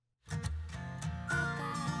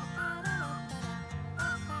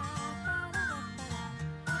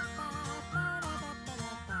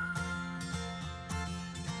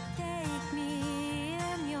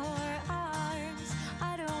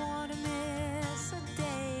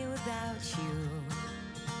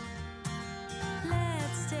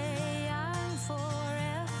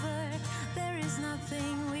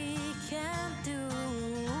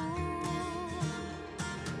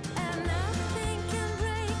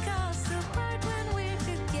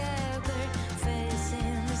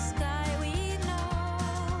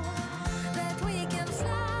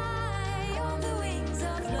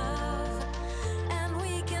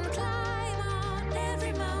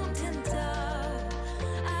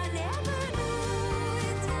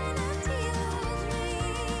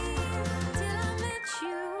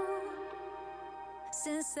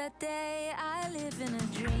that day I live in a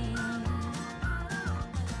dream.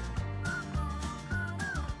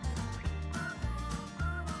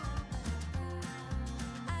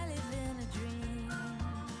 I live in a dream.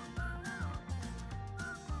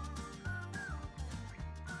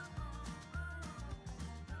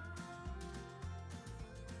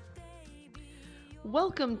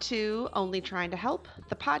 Welcome to Only Trying to Help,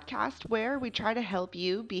 the podcast where we try to help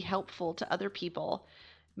you be helpful to other people.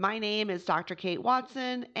 My name is Dr. Kate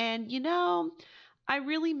Watson, and I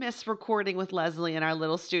really miss recording with Leslie in our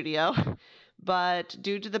little studio. But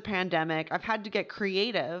due to the pandemic, I've had to get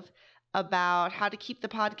creative about how to keep the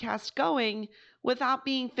podcast going without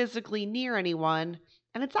being physically near anyone.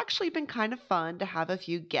 And it's actually been kind of fun to have a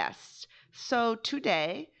few guests. So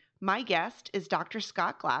today, my guest is Dr.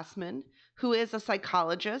 Scott Glassman, who is a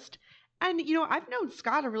psychologist. And, I've known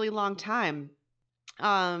Scott a really long time.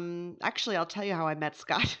 Actually, I'll tell you how I met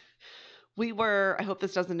Scott. I hope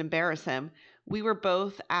this doesn't embarrass him. We were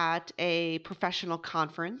both at a professional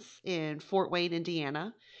conference in Fort Wayne,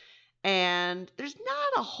 Indiana. And there's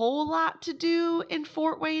not a whole lot to do in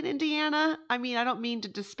Fort Wayne, Indiana. I mean, I don't mean to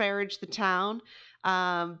disparage the town,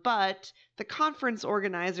 but the conference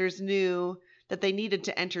organizers knew that they needed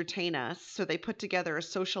to entertain us. So they put together a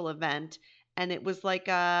social event, and it was like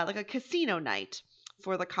a casino night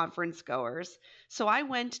for the conference goers. So I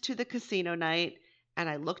went to the casino night and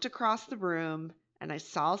I looked across the room and I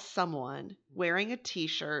saw someone wearing a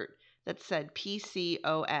t-shirt that said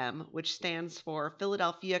PCOM, which stands for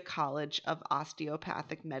Philadelphia College of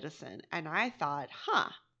Osteopathic Medicine. And I thought,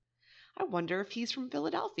 I wonder if he's from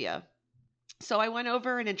Philadelphia. So I went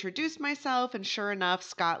over and introduced myself, and sure enough,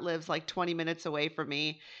 Scott lives like 20 minutes away from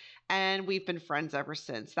me, and we've been friends ever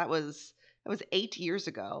since. That was 8 years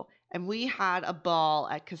ago, and we had a ball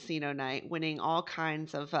at casino night, winning all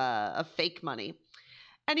kinds of fake money.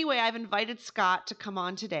 Anyway, I've invited Scott to come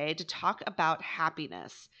on today to talk about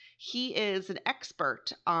happiness. He is an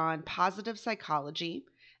expert on positive psychology,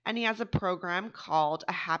 and he has a program called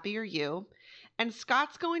A Happier You. And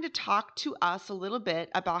Scott's going to talk to us a little bit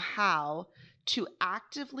about how to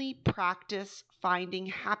actively practice finding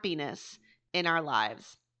happiness in our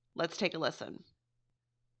lives. Let's take a listen.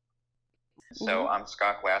 So I'm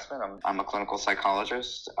Scott Glassman. I'm a clinical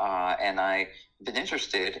psychologist, and I've been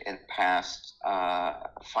interested in the past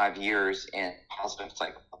 5 years in positive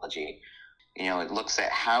psychology. It looks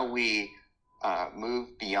at how we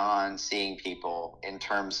move beyond seeing people in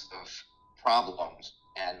terms of problems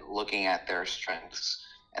and looking at their strengths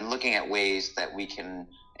and looking at ways that we can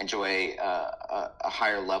enjoy a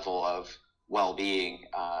higher level of well-being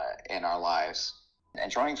in our lives. And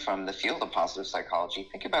drawing from the field of positive psychology,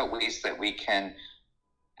 think about ways that we can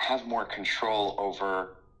have more control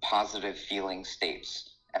over positive feeling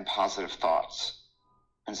states and positive thoughts.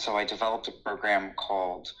 And so I developed a program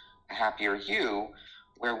called A Happier You,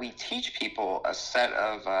 where we teach people a set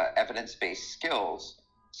of evidence-based skills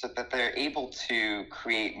so that they're able to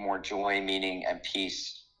create more joy, meaning, and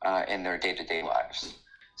peace in their day-to-day lives.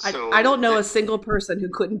 I don't know a single person who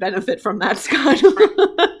couldn't benefit from that, Scott.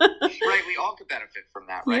 Right, we all could benefit from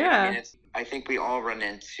that, right? Yeah. I think we all run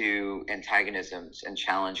into antagonisms and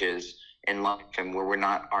challenges in life and where we're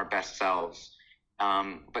not our best selves.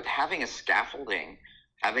 But having a scaffolding,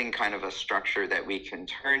 having kind of a structure that we can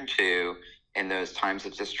turn to in those times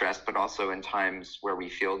of distress, but also in times where we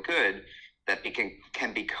feel good, that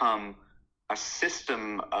can become a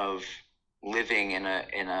system of living in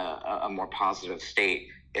a more positive state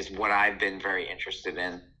is what I've been very interested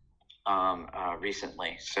in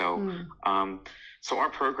recently. So our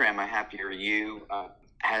program, A Happier You,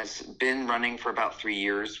 has been running for about 3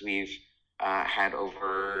 years. We've had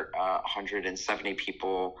over 170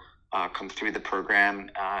 people come through the program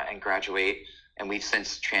and graduate, and we've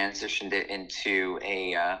since transitioned it into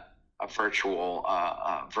a virtual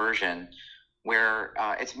version where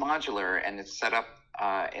it's modular and it's set up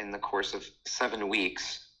in the course of 7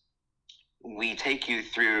 weeks. We take you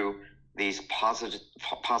through these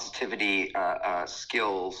positivity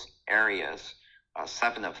skills areas,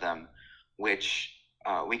 7 of them, which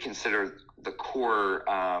we consider the core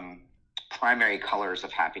primary colors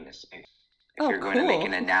of happiness. If you're going to make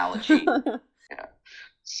an analogy. Yeah.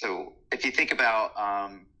 So if you think about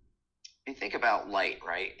light,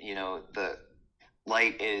 right? The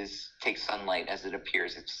light takes sunlight as it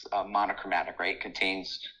appears. It's monochromatic, right?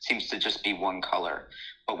 Seems to just be one color.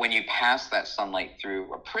 But when you pass that sunlight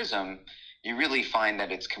through a prism, you really find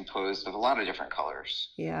that it's composed of a lot of different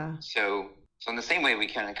colors. Yeah. So in the same way, we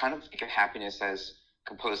can kind of think of happiness as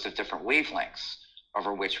composed of different wavelengths.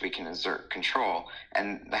 over which we can exert control.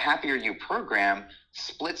 And the Happier You program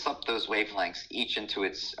splits up those wavelengths each into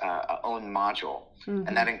its own module.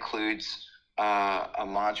 And that includes a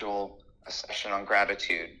module, a session on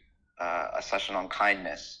gratitude, a session on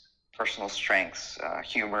kindness, personal strengths,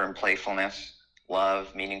 humor and playfulness,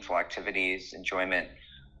 love, meaningful activities, enjoyment,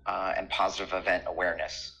 and positive event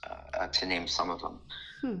awareness, to name some of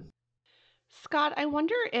them. Scott, I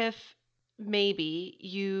wonder if maybe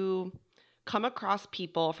you come across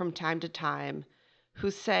people from time to time who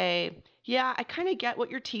say, yeah, I kind of get what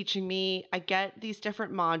you're teaching me. I get these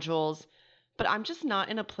different modules, but I'm just not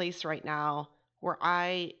in a place right now where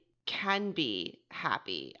I can be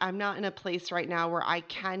happy. I'm not in a place right now where I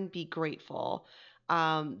can be grateful.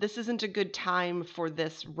 This isn't a good time for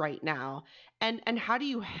this right now. And how do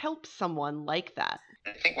you help someone like that?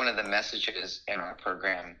 I think one of the messages in our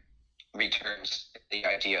program returns the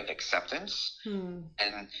idea of acceptance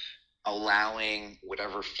and allowing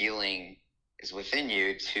whatever feeling is within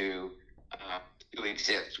you to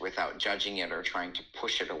exist without judging it or trying to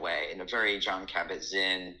push it away in a very Jon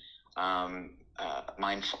Kabat-Zinn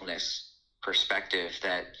mindfulness perspective,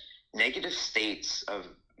 that negative states of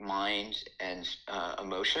mind and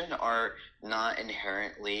emotion are not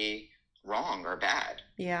inherently wrong or bad,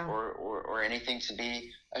 or anything to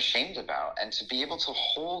be ashamed about, and to be able to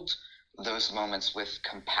hold those moments with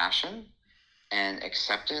compassion and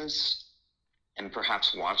acceptance, and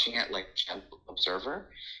perhaps watching it like a gentle observer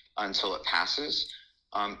until it passes,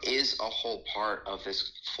 is a whole part of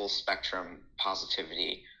this full spectrum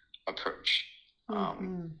positivity approach.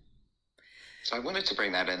 So I wanted to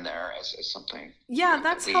bring that in there as something. Yeah,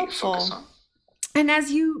 that's helpful. And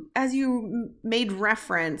as you made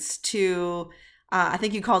reference to, I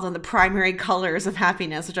think you called them the primary colors of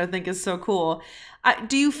happiness, which I think is so cool.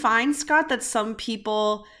 Do you find, Scott, that some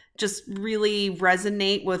people just really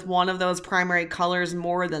resonate with one of those primary colors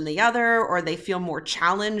more than the other, or they feel more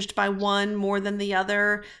challenged by one more than the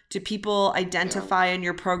other? Do people identify in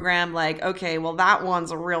your program like, okay, well, that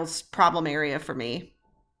one's a real problem area for me?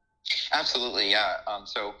 Absolutely, yeah.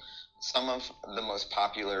 So some of the most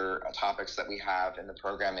popular topics that we have in the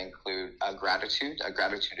program include gratitude.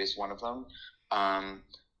 Gratitude is one of them.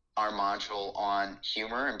 Our module on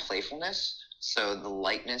humor and playfulness, so the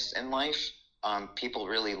lightness in life. People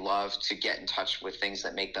really love to get in touch with things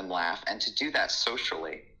that make them laugh, and to do that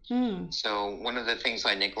socially. So one of the things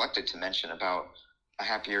I neglected to mention about A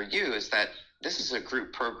Happier You is that this is a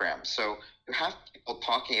group program. So you have people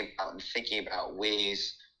talking about and thinking about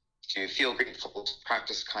ways to feel grateful, to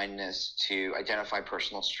practice kindness, to identify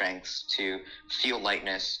personal strengths, to feel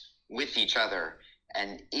lightness with each other.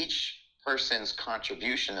 And each person's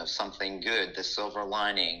contribution of something good, the silver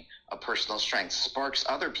lining, a personal strength, sparks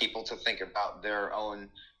other people to think about their own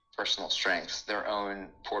personal strengths, their own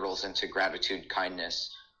portals into gratitude,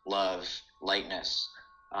 kindness, love, lightness.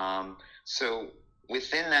 So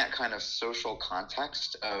within that kind of social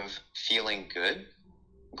context of feeling good,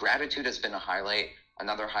 gratitude has been a highlight.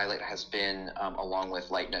 Another highlight has been, along with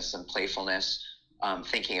lightness and playfulness,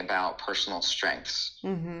 thinking about personal strengths.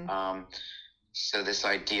 So this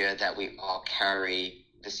idea that we all carry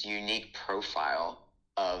this unique profile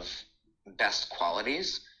of best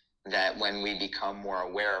qualities, that when we become more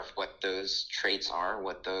aware of what those traits are,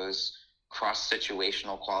 what those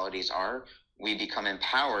cross-situational qualities are, we become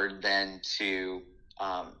empowered then to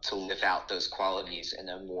live out those qualities in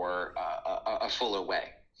a more a fuller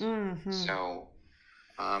way. So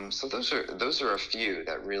those are a few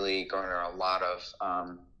that really garner a lot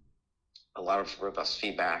of robust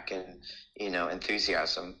feedback and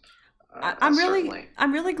enthusiasm. I'm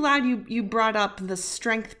really glad you brought up the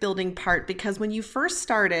strength building part, because when you first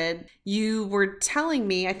started, you were telling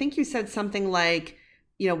me, I think you said something like,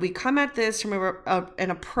 we come at this from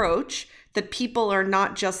an approach that people are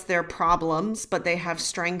not just their problems, but they have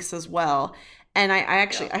strengths as well. And I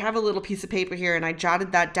have a little piece of paper here, and I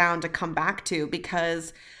jotted that down to come back to,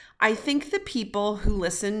 because I think the people who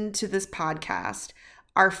listen to this podcast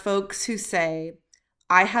are folks who say,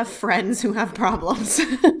 I have friends who have problems.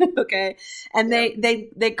 Okay. And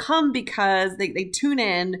they come because they tune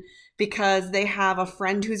in because they have a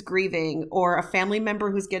friend who's grieving, or a family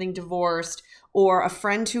member who's getting divorced, or a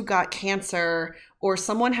friend who got cancer, or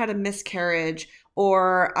someone had a miscarriage,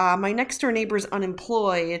 or my next door neighbor's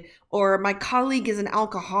unemployed, or my colleague is an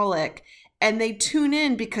alcoholic. And they tune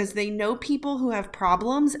in because they know people who have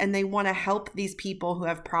problems, and they want to help these people who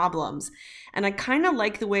have problems. And I kind of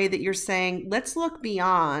like the way that you're saying, let's look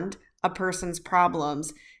beyond a person's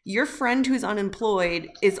problems. Your friend who's unemployed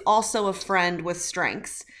is also a friend with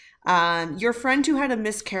strengths. Your friend who had a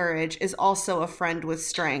miscarriage is also a friend with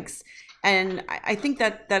strengths. And I think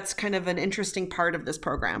that that's kind of an interesting part of this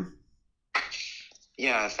program.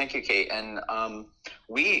 Yeah, thank you, Kate. And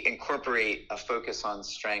we incorporate a focus on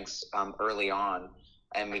strengths early on,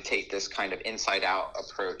 and we take this kind of inside-out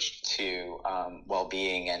approach to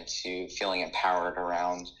well-being and to feeling empowered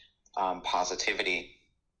around positivity.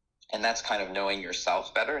 And that's kind of knowing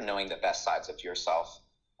yourself better, knowing the best sides of yourself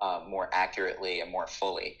more accurately and more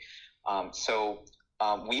fully. So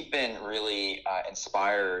we've been really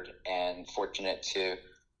inspired and fortunate to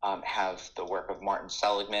have the work of Martin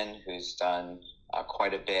Seligman, who's done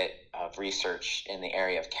quite a bit of research in the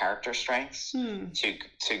area of character strengths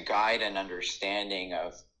to guide an understanding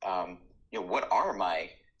of, what are my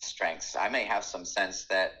strengths? I may have some sense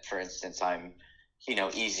that, for instance, I'm,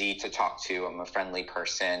 easy to talk to. I'm a friendly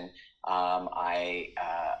person. I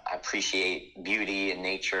appreciate beauty and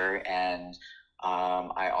nature, and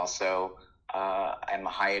I also am a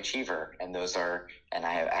high achiever, and I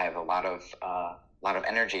have a lot of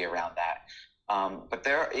energy around that. But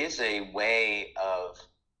there is a way of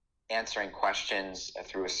answering questions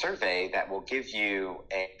through a survey that will give you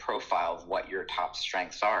a profile of what your top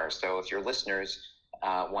strengths are. So if your listeners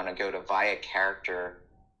want to go to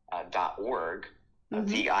viacharacter.org,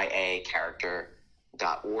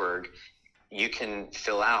 viacharacter.org, you can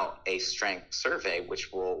fill out a strength survey,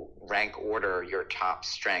 which will rank order your top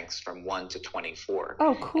strengths from 1 to 24.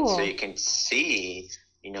 Oh, cool. And so you can see,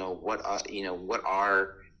 what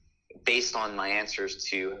are based on my answers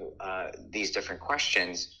to these different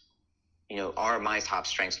questions, are my top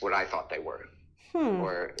strengths what I thought they were,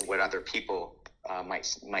 or what other people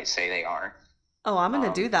might say they are. Oh, I'm going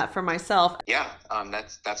to do that for myself. Yeah,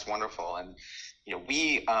 that's wonderful. And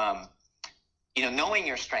we, knowing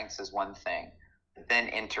your strengths is one thing. Then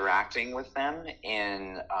interacting with them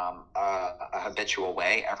in a habitual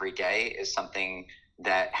way every day is something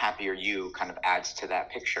that Happier You kind of adds to that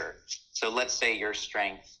picture. So let's say your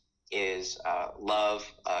strength is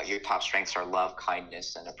love. Your top strengths are love,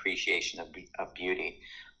 kindness, and appreciation of beauty.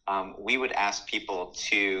 We would ask people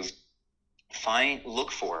to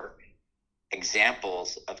look for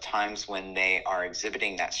examples of times when they are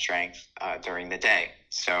exhibiting that strength during the day.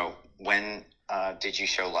 So when did you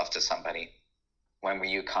show love to somebody? When were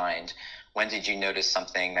you kind? When did you notice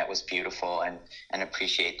something that was beautiful and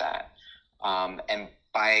appreciate that? And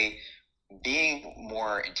by being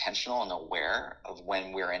more intentional and aware of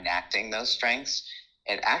when we're enacting those strengths,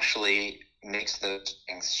 it actually makes those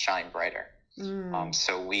strengths shine brighter.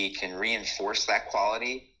 So we can reinforce that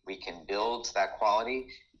quality, we can build that quality,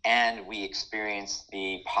 and we experience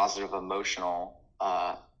the positive emotional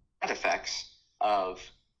effects of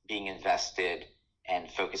being invested and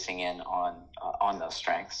focusing in on those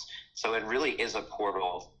strengths. So it really is a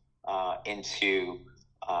portal into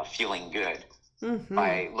feeling good.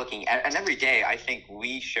 By looking at, and every day, I think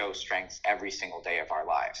we show strengths every single day of our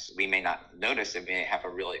lives. We may not notice it, we may have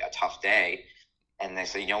a tough day, and they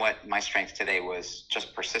say, you know what, my strength today was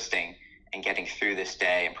just persisting and getting through this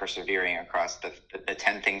day and persevering across the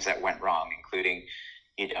 10 things that went wrong, including,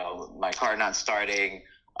 my car not starting,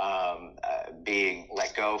 being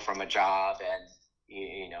let go from a job, and,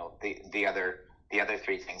 the other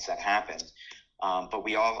 3 things that happened. But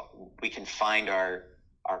we can find our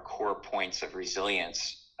core points of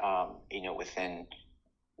resilience, within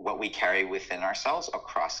what we carry within ourselves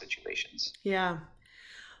across situations. Yeah.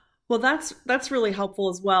 Well, that's really helpful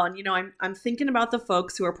as well. And, I'm thinking about the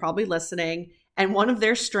folks who are probably listening, and one of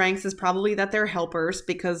their strengths is probably that they're helpers,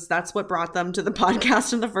 because that's what brought them to the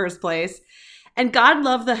podcast in the first place. And God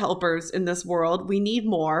love the helpers in this world. We need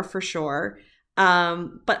more for sure.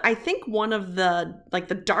 But I think one of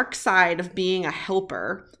the dark side of being a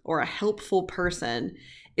helper or a helpful person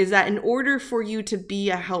is that in order for you to be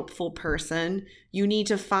a helpful person, you need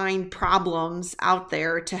to find problems out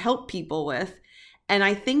there to help people with. And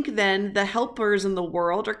I think then the helpers in the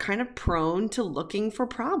world are kind of prone to looking for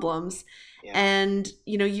problems. Yeah. And,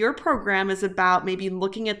 your program is about maybe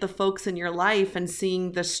looking at the folks in your life and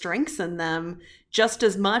seeing the strengths in them just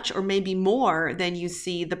as much or maybe more than you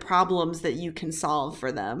see the problems that you can solve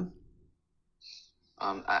for them.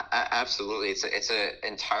 Absolutely. It's an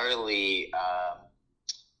entirely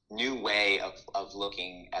new way of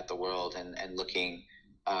looking at the world and looking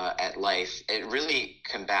at life. It really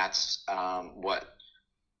combats what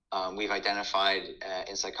we've identified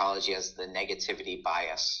in psychology as the negativity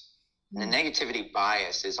bias. The negativity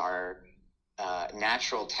bias is our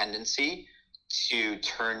natural tendency to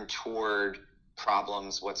turn toward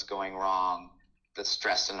problems, what's going wrong, the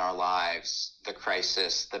stress in our lives, the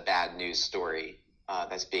crisis, the bad news story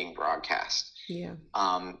that's being broadcast. Yeah.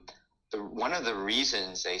 one of the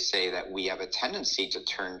reasons they say that we have a tendency to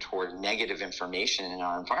turn toward negative information in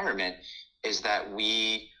our environment is that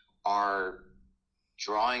we are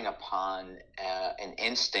drawing upon an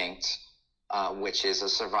instinct, which is a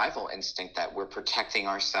survival instinct, that we're protecting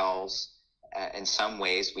ourselves in some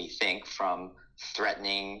ways, we think, from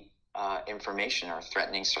threatening information or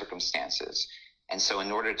threatening circumstances. And so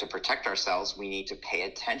in order to protect ourselves, we need to pay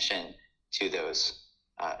attention to those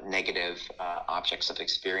negative objects of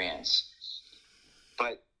experience.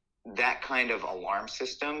 But that kind of alarm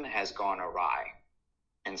system has gone awry.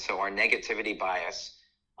 And so our negativity bias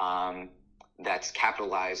that's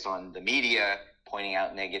capitalized on the media, pointing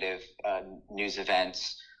out negative news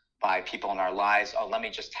events by people in our lives. Oh, let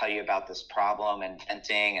me just tell you about this problem, and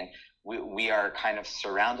venting. And we are kind of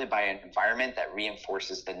surrounded by an environment that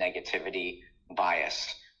reinforces the negativity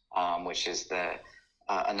bias, which is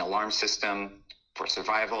an alarm system for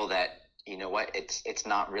survival that, you know what, it's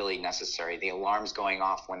not really necessary. The alarm's going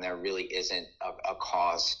off when there really isn't a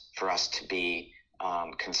cause for us to be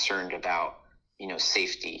concerned about, you know,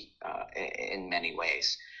 safety in many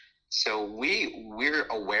ways. So we're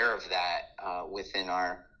aware of that within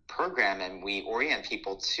our program, and we orient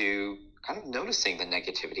people to kind of noticing the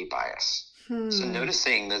negativity bias. So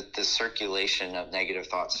noticing the circulation of negative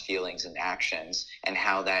thoughts, feelings, and actions, and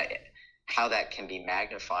how that can be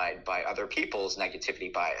magnified by other people's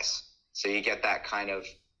negativity bias. So you get that kind of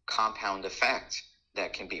compound effect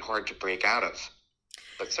that can be hard to break out of.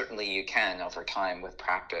 But certainly you can over time with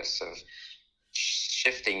practice of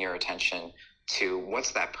shifting your attention to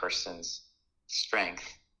what's that person's strength,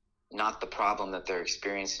 not the problem that they're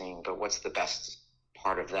experiencing, but what's the best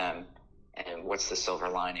part of them, and what's the silver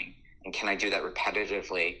lining. And can I do that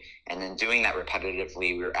repetitively? And then doing that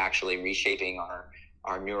repetitively, we're actually reshaping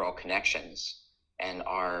our neural connections and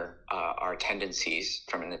our tendencies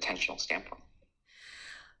from an attentional standpoint.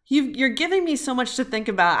 You're giving me so much to think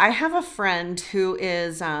about. I have a friend who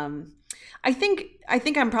is, I think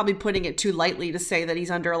I'm probably putting it too lightly to say that he's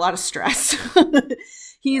under a lot of stress.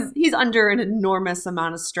 He's under an enormous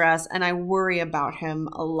amount of stress, and I worry about him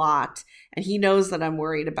a lot. And he knows that I'm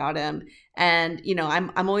worried about him. And, you know,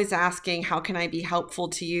 I'm always asking, how can I be helpful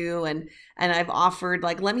to you? And I've offered,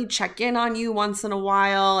 like, let me check in on you once in a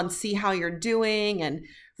while and see how you're doing. And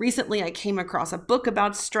recently I came across a book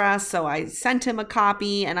about stress, so I sent him a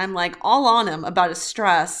copy, and I'm like all on him about his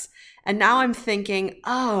stress. And now I'm thinking,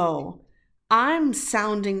 oh, I'm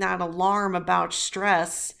sounding that alarm about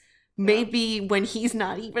stress maybe when he's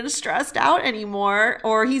not even stressed out anymore,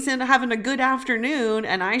 or he's having a good afternoon,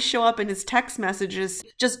 and I show up in his text messages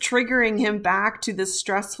just triggering him back to this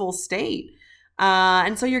stressful state.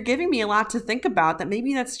 And so you're giving me a lot to think about, that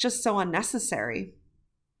maybe that's just so unnecessary.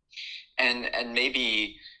 And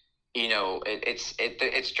maybe, you know,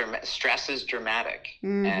 stress is dramatic.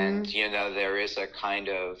 Mm-hmm. And, you know, there is a kind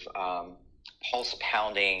of pulse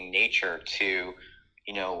pounding nature to,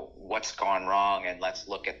 you know, what's gone wrong, and let's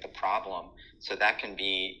look at the problem. So that can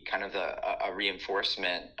be kind of a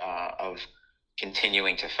reinforcement of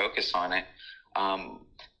continuing to focus on it.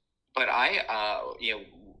 But I, you know,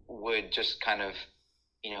 would just kind of,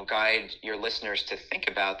 you know, guide your listeners to think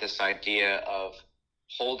about this idea of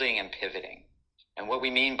holding and pivoting. And what we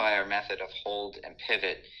mean by our method of hold and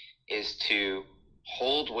pivot is to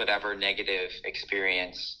hold whatever negative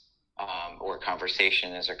experience or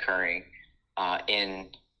conversation is occurring in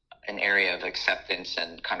an area of acceptance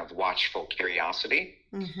and kind of watchful curiosity.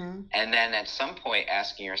 Mm-hmm. And then at some point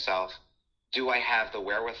asking yourself, do I have the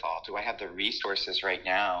wherewithal? Do I have the resources right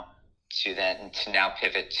now to now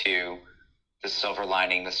pivot to the silver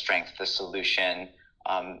lining, the strength, the solution,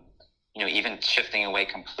 you know, even shifting away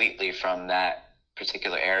completely from that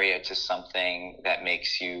particular area to something that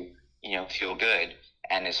makes you, you know, feel good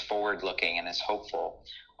and is forward looking and is hopeful.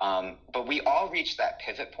 But we all reach that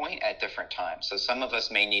pivot point at different times. So some of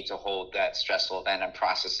us may need to hold that stressful event and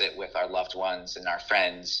process it with our loved ones and our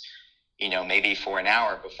friends, you know, maybe for an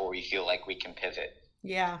hour before we feel like we can pivot.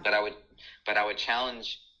 Yeah. But I would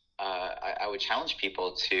challenge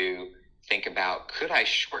people to think about, could I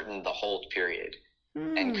shorten the hold period?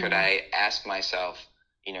 And could I ask myself,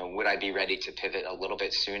 you know, would I be ready to pivot a little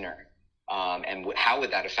bit sooner? And how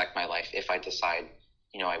would that affect my life if I decide,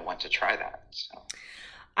 you know, I want to try that? So.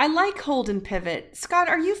 I like hold and pivot. Scott,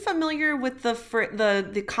 are you familiar with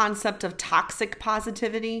the concept of toxic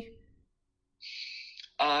positivity?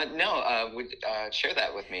 No. Would share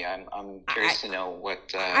that with me. I'm curious to know what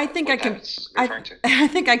I think what I can. that's referring to. I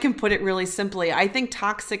think I can put it really simply. I think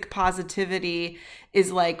toxic positivity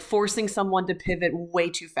is like forcing someone to pivot way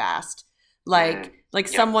too fast. Like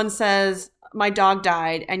someone says, "My dog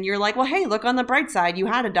died," and you're like, "Well, hey, look on the bright side. You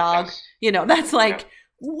had a dog." Yes. You know, that's like. Yep.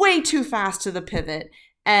 way too fast to the pivot.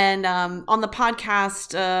 And on the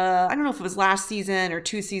podcast, I don't know if it was last season or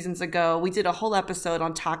 2 seasons ago, we did a whole episode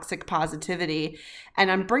on toxic positivity.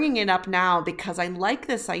 And I'm bringing it up now because I like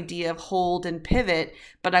this idea of hold and pivot,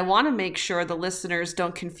 but I want to make sure the listeners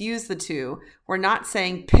don't confuse the two. We're not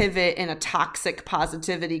saying pivot in a toxic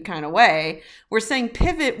positivity kind of way. We're saying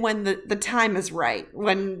pivot when the time is right,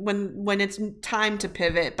 when it's time to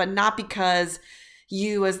pivot, but not because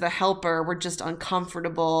you as the helper were just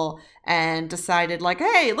uncomfortable and decided like,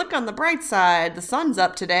 hey, look on the bright side, the sun's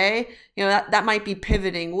up today. You know, that might be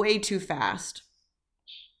pivoting way too fast.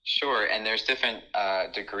 Sure, and there's different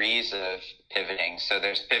degrees of pivoting. So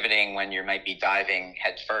there's pivoting when you might be diving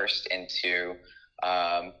headfirst into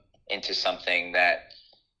something that,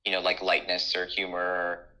 you know, like lightness or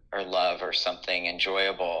humor or love or something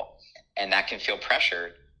enjoyable, and that can feel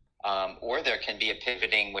pressured. Or there can be a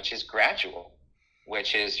pivoting which is gradual,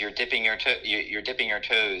 which is you're dipping your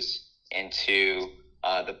toes into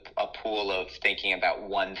a pool of thinking about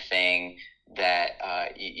one thing that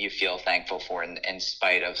you feel thankful for in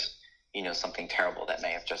spite of, you know, something terrible that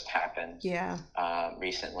may have just happened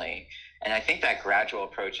recently. And I think that gradual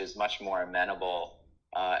approach is much more amenable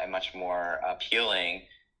and much more appealing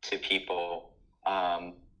to people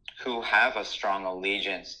who have a strong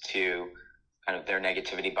allegiance to kind of their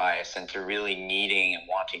negativity bias and to really needing and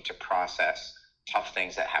wanting to process tough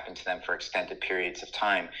things that happen to them for extended periods of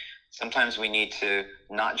time. Sometimes we need to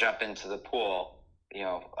not jump into the pool, you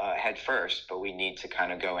know, head first, but we need to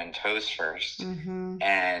kind of go in toes first,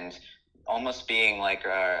 and almost being like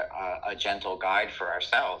a gentle guide for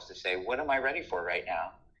ourselves to say, what am I ready for right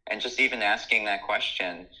now? And just even asking that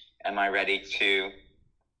question, am I ready to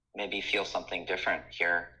maybe feel something different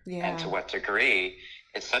here? And to what degree?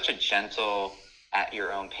 It's such a gentle, at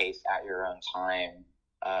your own pace, at your own time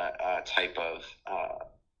type of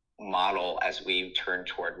model as we turn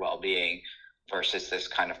toward well-being versus this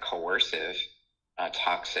kind of coercive,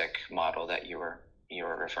 toxic model that you were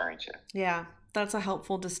referring to. Yeah, that's a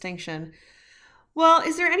helpful distinction. Well,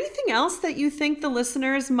 is there anything else that you think the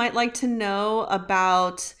listeners might like to know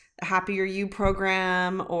about the Happier You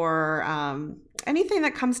program, or anything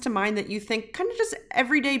that comes to mind that you think kind of just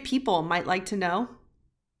everyday people might like to know?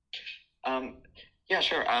 Yeah,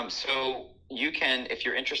 sure. So you can, if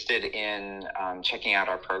you're interested in checking out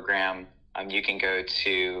our program, you can go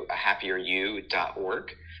to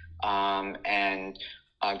happieryou.org. And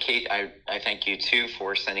Kate, I thank you too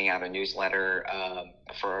for sending out a newsletter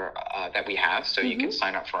for that we have. So you can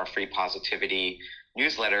sign up for our free positivity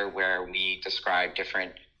newsletter, where we describe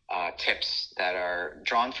different tips that are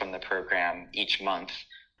drawn from the program each month.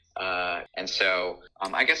 And so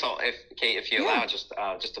I guess if you allow, just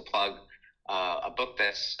to plug a book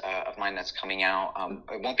that's of mine that's coming out.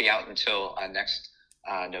 It won't be out until next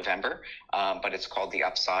November, but it's called The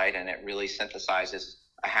Upside, and it really synthesizes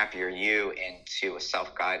a happier you into a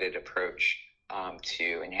self-guided approach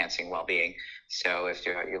to enhancing well-being. So if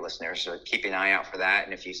your listeners are keeping an eye out for that,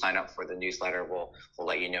 and if you sign up for the newsletter, we'll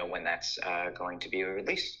let you know when that's going to be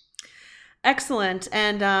released. Excellent.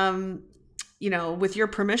 And with your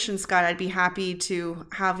permission, Scott, I'd be happy to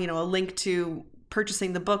have a link to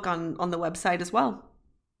purchasing the book on the website as well.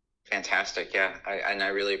 Fantastic. Yeah, I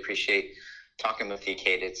really appreciate talking with you,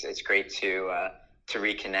 Kate. It's great to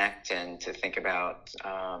reconnect and to think about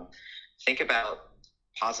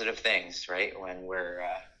positive things, right? When we're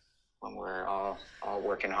all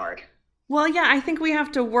working hard. Well, yeah, I think we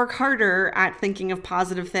have to work harder at thinking of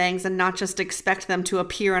positive things and not just expect them to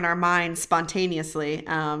appear in our minds spontaneously.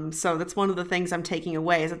 So that's one of the things I'm taking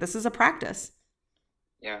away, is that this is a practice.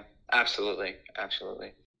 Yeah, absolutely.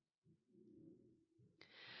 Absolutely.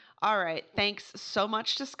 All right. Thanks so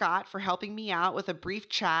much to Scott for helping me out with a brief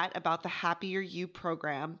chat about the Happier You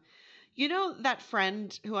program. You know that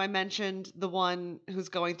friend who I mentioned, the one who's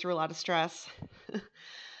going through a lot of stress?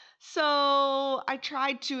 So I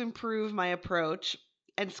tried to improve my approach,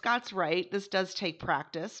 and Scott's right. This does take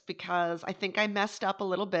practice because I think I messed up a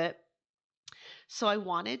little bit. So I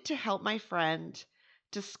wanted to help my friend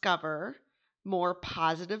discover more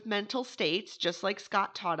positive mental states, just like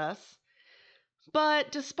Scott taught us.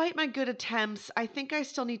 But despite my good attempts, I think I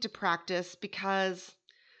still need to practice because,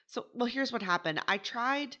 here's what happened. I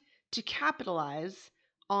tried to capitalize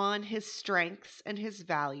on his strengths and his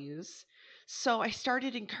values. So I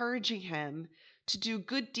started encouraging him to do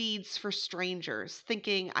good deeds for strangers,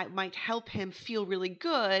 thinking I might help him feel really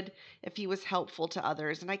good if he was helpful to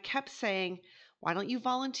others. And I kept saying, why don't you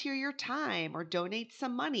volunteer your time or donate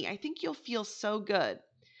some money? I think you'll feel so good.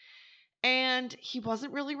 And he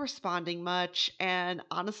wasn't really responding much. And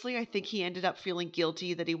honestly, I think he ended up feeling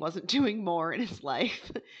guilty that he wasn't doing more in his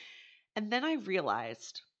life. And then I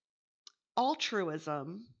realized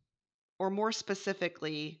altruism, or more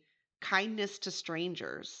specifically, kindness to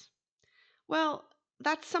strangers, well,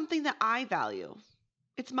 that's something that I value.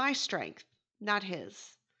 It's my strength, not his.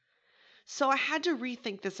 So I had to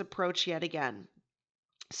rethink this approach yet again.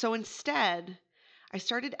 So instead, I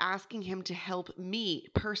started asking him to help me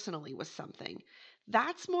personally with something.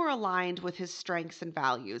 That's more aligned with his strengths and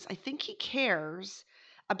values. I think he cares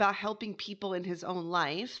about helping people in his own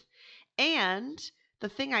life. And the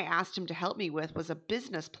thing I asked him to help me with was a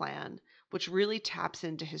business plan, which really taps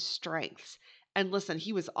into his strengths. And listen,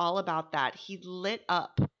 he was all about that. He lit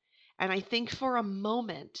up. And I think for a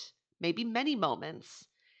moment, maybe many moments,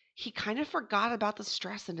 he kind of forgot about the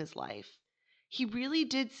stress in his life. He really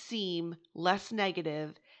did seem less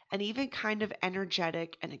negative and even kind of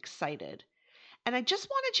energetic and excited. And I just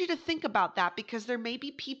wanted you to think about that because there may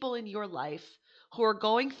be people in your life who are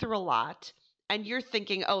going through a lot and you're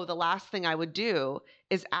thinking, oh, the last thing I would do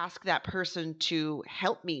is ask that person to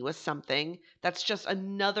help me with something. That's just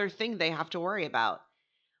another thing they have to worry about.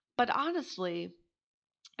 But honestly,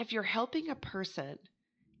 if you're helping a person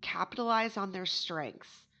capitalize on their strengths,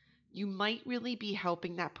 you might really be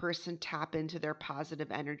helping that person tap into their positive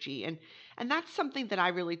energy. And that's something that I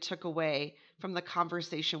really took away from the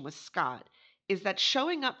conversation with Scott is that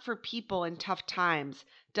showing up for people in tough times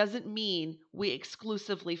doesn't mean we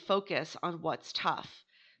exclusively focus on what's tough.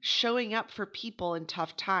 Showing up for people in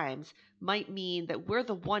tough times might mean that we're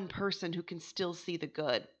the one person who can still see the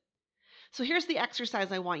good. So here's the exercise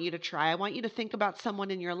I want you to try. I want you to think about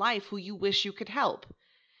someone in your life who you wish you could help.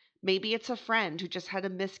 Maybe it's a friend who just had a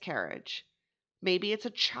miscarriage. Maybe it's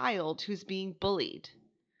a child who's being bullied.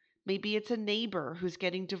 Maybe it's a neighbor who's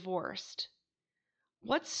getting divorced.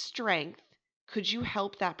 What strength could you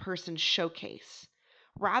help that person showcase?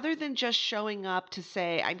 Rather than just showing up to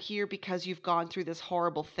say, I'm here because you've gone through this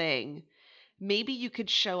horrible thing, maybe you could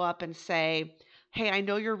show up and say, hey, I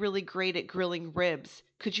know you're really great at grilling ribs.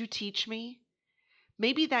 Could you teach me?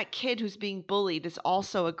 Maybe that kid who's being bullied is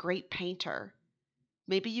also a great painter.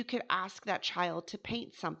 Maybe you could ask that child to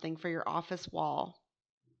paint something for your office wall.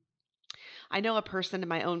 I know a person in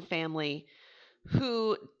my own family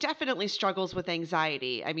who definitely struggles with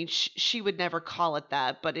anxiety. I mean, she would never call it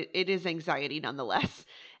that, but it is anxiety nonetheless.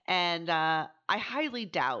 And I highly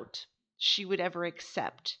doubt she would ever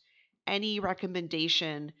accept any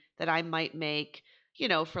recommendation that I might make,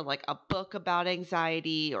 for like a book about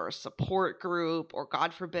anxiety or a support group, or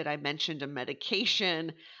God forbid I mentioned a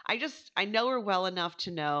medication. I know her well enough to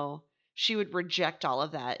know she would reject all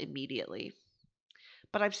of that immediately.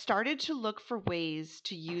 But I've started to look for ways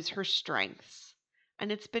to use her strengths,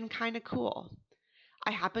 and it's been kind of cool.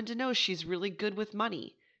 I happen to know she's really good with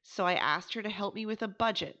money, so I asked her to help me with a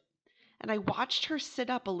budget, and I watched her sit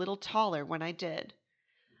up a little taller when I did.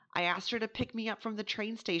 I asked her to pick me up from the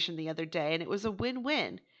train station the other day, and it was a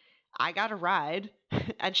win-win. I got a ride,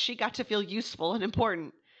 and she got to feel useful and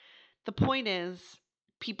important. The point is,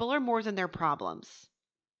 people are more than their problems.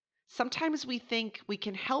 Sometimes we think we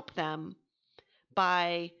can help them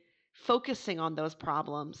by focusing on those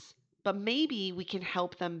problems, but maybe we can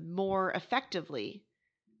help them more effectively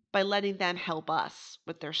by letting them help us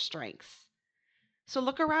with their strengths. So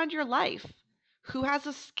look around your life. Who has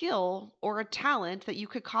a skill or a talent that you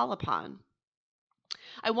could call upon?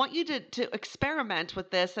 I want you to experiment with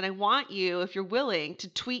this, and I want you, if you're willing, to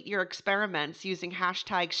tweet your experiments using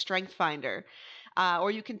hashtag StrengthFinder.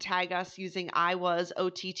 Or you can tag us using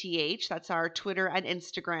IWasOTTH. That's our Twitter and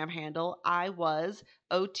Instagram handle, IWasOTTH.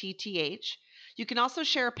 You can also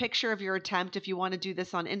share a picture of your attempt if you want to do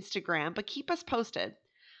this on Instagram, but keep us posted.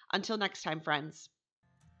 Until next time, friends.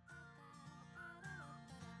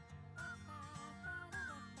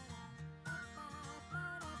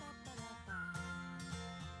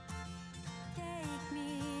 Take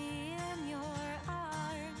me in your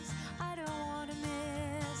arms. I don't want to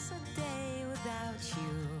miss a day without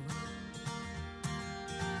you.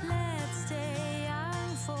 Let's stay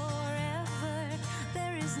young forever.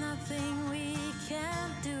 There is nothing we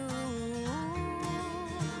can't do.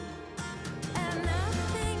 And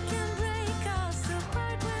nothing can break us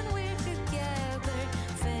apart when we're together.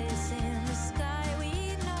 Facing the sky,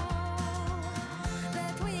 we know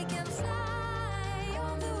that we can fly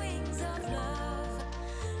on the wings of love.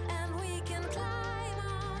 And we can climb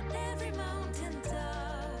on every mountain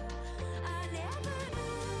top. I never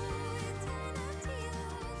knew eternity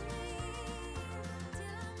was real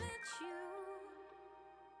till I met you.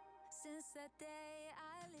 Since that day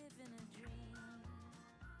I live in a dream.